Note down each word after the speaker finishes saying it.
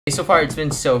So far, it's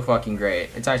been so fucking great.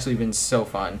 It's actually been so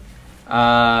fun.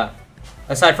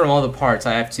 Aside from all the parts,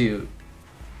 I have to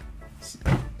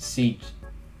see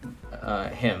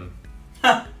him.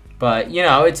 But you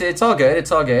know, it's all good.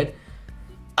 It's all good.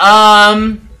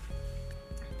 What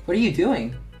are you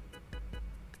doing?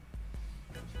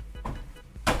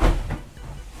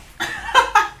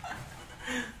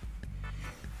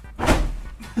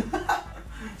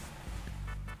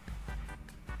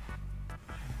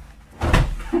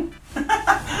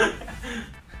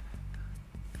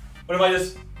 What if I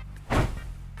just...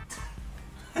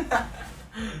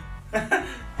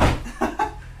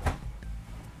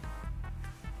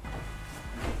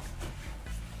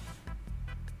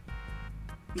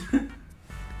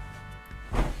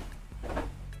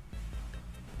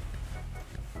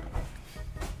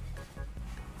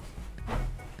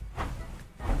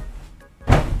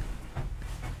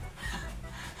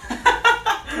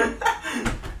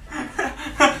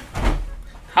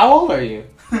 How old are you?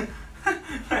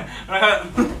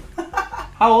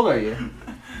 How old are you?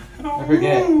 I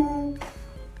forget.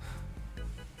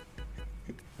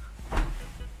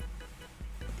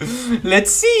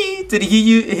 Let's see. Did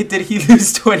he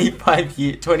lose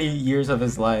 20 years of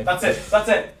his life? That's it. That's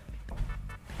it.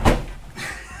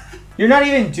 You're not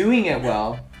even doing it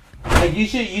well. Like you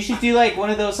should do like one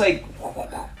of those like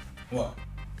What?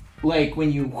 like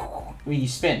when you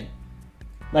spin.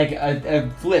 Like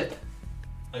a flip.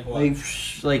 Like what?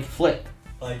 Like flip.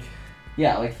 Like...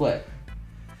 Yeah, like flip.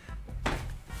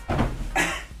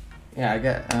 Yeah,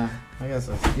 I guess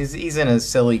he's in a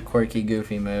silly, quirky,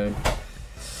 goofy mood.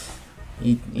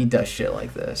 He does shit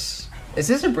like this. Is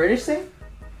this a British thing?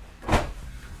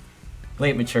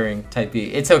 Late maturing type B.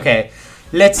 It's okay.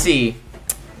 Let's see.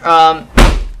 Are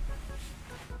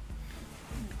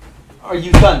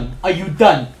you done? Are you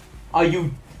done? Are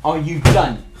you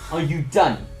done? Are you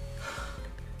done?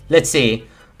 Let's see.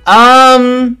 Are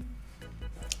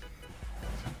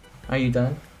you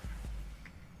done?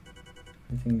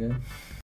 Everything good?